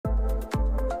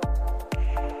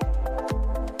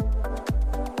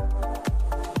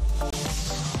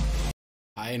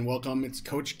Hi and welcome, it's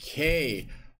Coach K.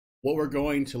 What we're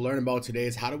going to learn about today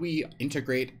is how do we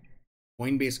integrate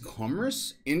Coinbase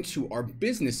commerce into our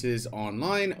businesses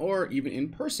online or even in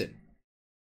person.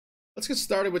 Let's get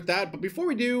started with that, but before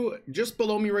we do, just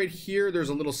below me right here, there's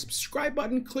a little subscribe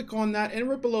button. Click on that, and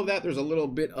right below that, there's a little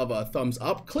bit of a thumbs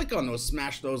up. Click on those,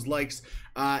 smash those likes,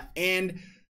 and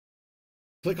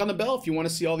click on the bell if you want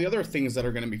to see all the other things that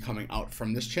are going to be coming out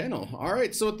from this channel. All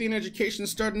right, so Athena Education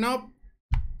starting up.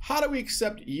 How do we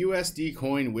accept USD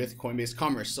coin with Coinbase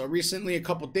Commerce? So recently, a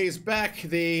couple days back,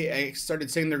 they started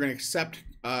saying they're going to accept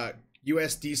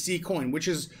USDC coin, which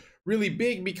is really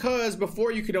big because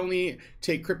before you could only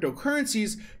take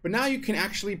cryptocurrencies, but now you can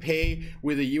actually pay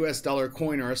with a US dollar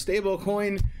coin or a stable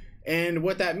coin. And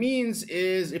what that means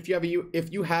is if you have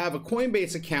a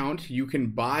Coinbase account, you can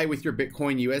buy with your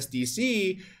Bitcoin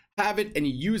USDC, have it and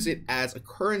use it as a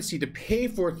currency to pay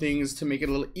for things to make it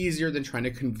a little easier than trying to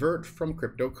convert from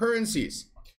cryptocurrencies.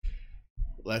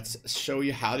 Let's show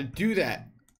you how to do that.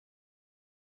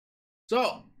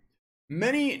 So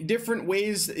many different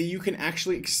ways that you can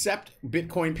actually accept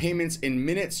Bitcoin payments in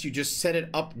minutes. You just set it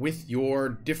up with your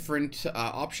different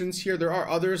options here. There are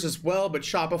others as well, but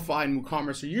Shopify and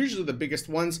WooCommerce are usually the biggest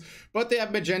ones, but they have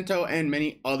Magento and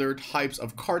many other types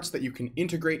of carts that you can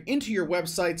integrate into your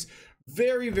websites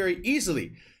very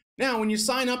easily. Now, when you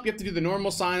sign up, you have to do the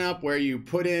normal sign up where you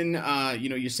put in,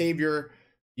 you save your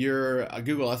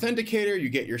Google Authenticator, you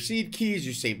get your seed keys,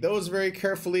 you save those very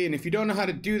carefully. And if you don't know how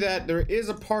to do that, there is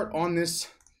a part on this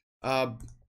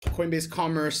Coinbase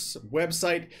Commerce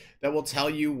website that will tell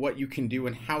you what you can do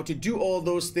and how to do all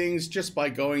those things just by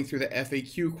going through the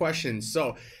FAQ questions.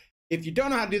 So if you don't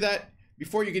know how to do that,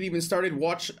 before you get even started,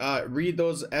 read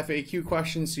those FAQ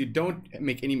questions so you don't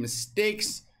make any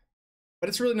mistakes. But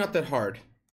it's really not that hard.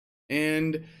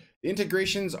 And the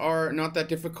integrations are not that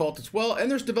difficult as well.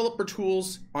 And there's developer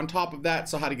tools on top of that.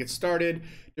 So how to get started,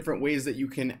 different ways that you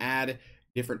can add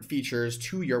different features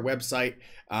to your website.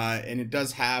 And it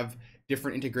does have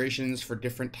different integrations for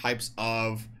different types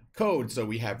of code. So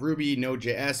we have Ruby,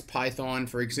 Node.js, Python,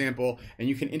 for example, and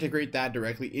you can integrate that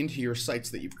directly into your sites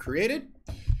that you've created.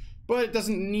 But it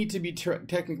doesn't need to be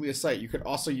technically a site. You could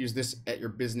also use this at your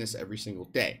business every single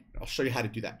day. I'll show you how to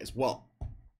do that as well.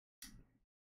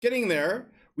 Getting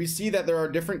there, we see that there are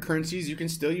different currencies. You can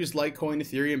still use Litecoin,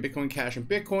 Ethereum, Bitcoin Cash, and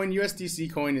Bitcoin.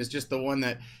 USDC coin is just the one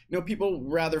that people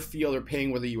rather feel they're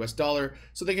paying with a US dollar.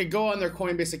 So they could go on their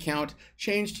Coinbase account,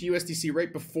 change to USDC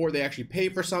right before they actually pay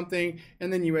for something,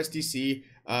 and then USDC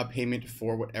payment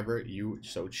for whatever you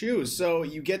so choose. So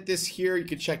you get this here. You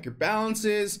can check your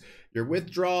balances, your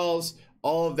withdrawals.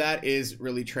 All of that is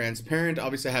really transparent.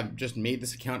 Obviously, I have just made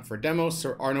this account for demos, so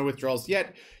there are no withdrawals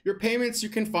yet. Your payments you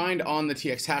can find on the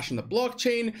TX hash in the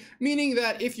blockchain, meaning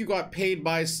that if you got paid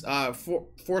by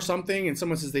for something and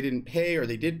someone says they didn't pay or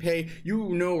they did pay, you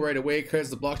know right away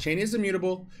because the blockchain is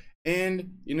immutable,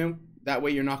 and that way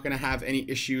you're not going to have any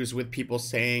issues with people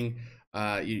saying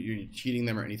you're cheating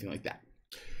them or anything like that.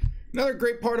 Another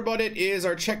great part about it is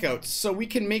our checkouts. So we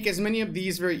can make as many of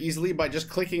these very easily by just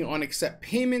clicking on accept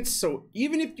payments. So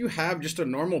even if you have just a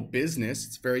normal business,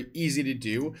 it's very easy to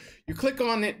do. You click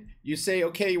on it, you say,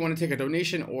 okay, you want to take a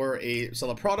donation or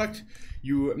sell a product.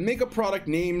 You make a product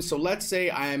name. So let's say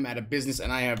I am at a business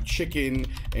and I have chicken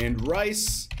and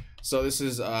rice. So this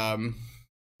is,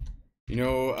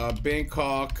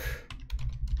 Bangkok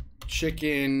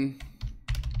chicken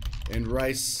and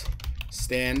rice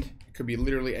stand. Could be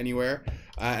literally anywhere,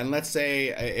 and let's say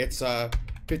it's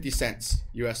 50 cents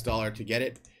US dollar to get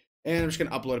it, and I'm just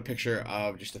gonna upload a picture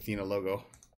of just Athena logo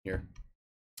here.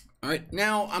 All right,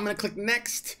 now I'm gonna click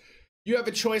next. You have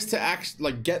a choice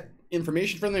to get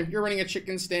information from them. If you're running a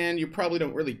chicken stand, you probably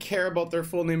don't really care about their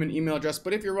full name and email address,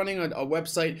 but if you're running a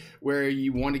website where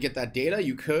you want to get that data,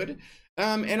 you could.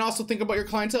 And also think about your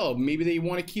clientele. Maybe they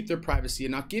want to keep their privacy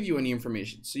and not give you any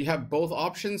information. So you have both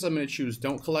options. I'm going to choose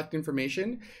don't collect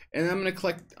information, and I'm going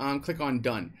to click on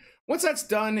done. Once that's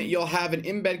done, you'll have an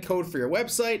embed code for your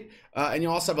website, and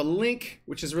you'll also have a link,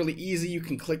 which is really easy. You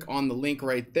can click on the link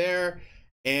right there,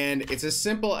 and it's as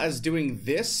simple as doing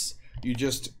this.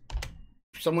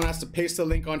 Someone has to paste the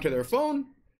link onto their phone,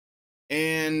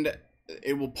 and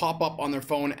it will pop up on their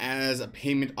phone as a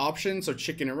payment option. So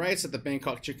chicken and rice at the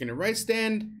Bangkok chicken and rice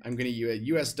stand. I'm going to use a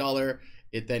US dollar.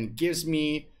 It then gives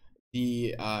me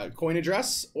the coin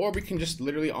address, or we can just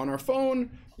literally on our phone,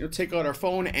 take out our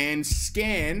phone and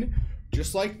scan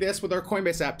just like this with our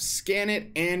Coinbase app, scan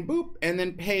it and boop, and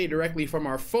then pay directly from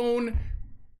our phone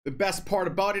The best part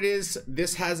about it is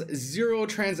this has 0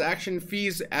 transaction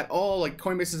fees at all. Like,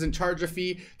 Coinbase doesn't charge a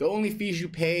fee. The only fees you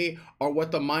pay are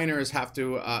what the miners have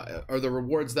to, or the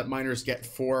rewards that miners get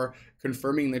for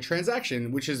confirming the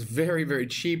transaction, which is very, very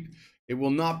cheap. It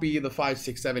will not be the 5,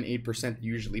 6, 7, 8%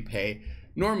 you usually pay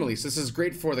normally. So this is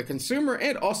great for the consumer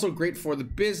and also great for the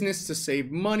business to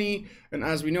save money. And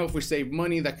as we know, if we save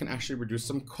money, that can actually reduce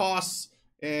some costs,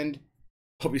 and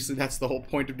obviously that's the whole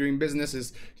point of doing business,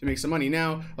 is to make some money.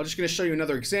 Now, I'm just going to show you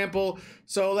another example.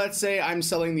 So let's say I'm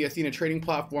selling the Athena Trading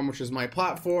Platform, which is my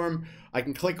platform. I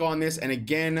can click on this, and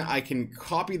again, I can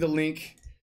copy the link,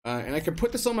 and I can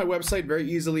put this on my website very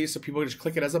easily, so people just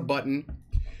click it as a button.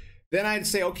 Then I'd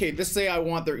say, okay, let's say I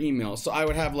want their email. So I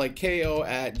would have like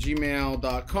ko@gmail.com.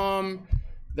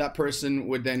 That person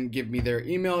would then give me their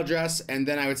email address, and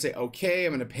then I would say, okay,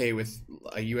 I'm going to pay with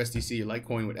a USDC,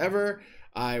 Litecoin, whatever.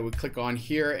 I would click on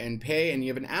here and pay, and you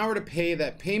have an hour to pay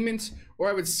that payment, or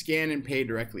I would scan and pay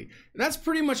directly. And that's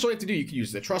pretty much all you have to do. You can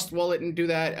use the Trust Wallet and do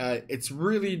that. It's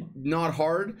really not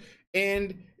hard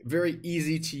and very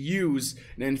easy to use.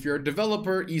 And if you're a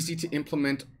developer, easy to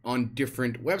implement on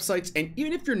different websites. And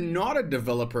even if you're not a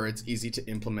developer, it's easy to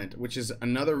implement, which is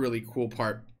another really cool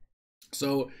part.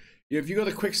 So if you go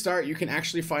to Quick Start, you can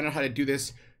actually find out how to do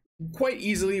this quite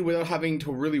easily without having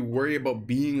to really worry about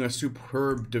being a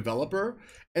superb developer.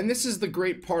 And this is the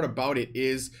great part about it,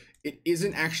 is it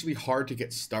isn't actually hard to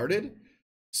get started.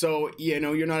 So, you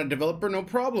know, you're not a developer, no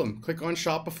problem. Click on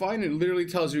Shopify, and it literally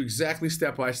tells you exactly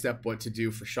step by step what to do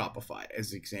for Shopify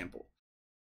as an example.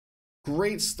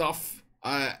 Great stuff.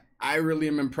 I really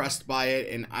am impressed by it,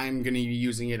 and I'm going to be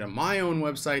using it on my own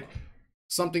website.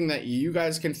 Something that you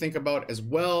guys can think about as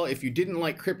well. If you didn't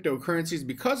like cryptocurrencies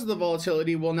because of the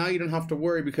volatility, well, now you don't have to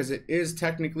worry, because it is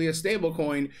technically a stable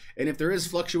coin. And if there is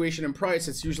fluctuation in price,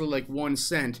 it's usually like 1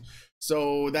 cent.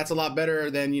 So that's a lot better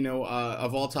than, you know, a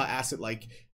volatile asset like,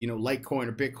 you know, Litecoin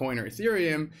or Bitcoin or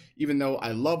Ethereum, even though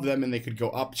I love them and they could go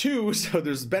up too. So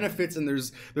there's benefits and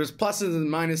there's pluses and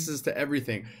minuses to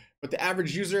everything. But the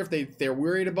average user, if they're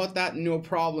worried about that, no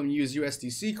problem. Use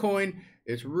USDC coin.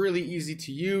 It's really easy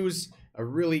to use, a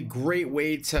really great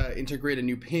way to integrate a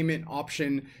new payment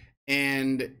option,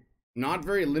 and not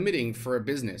very limiting for a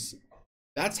business.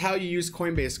 That's how you use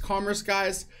Coinbase Commerce,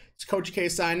 guys. It's Coach K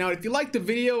signing out. If you liked the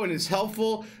video and it's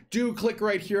helpful, do click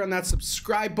right here on that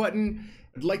subscribe button.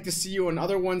 I'd like to see you on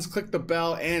other ones. Click the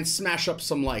bell and smash up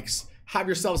some likes. Have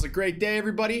yourselves a great day,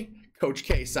 everybody. Coach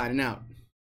K signing out.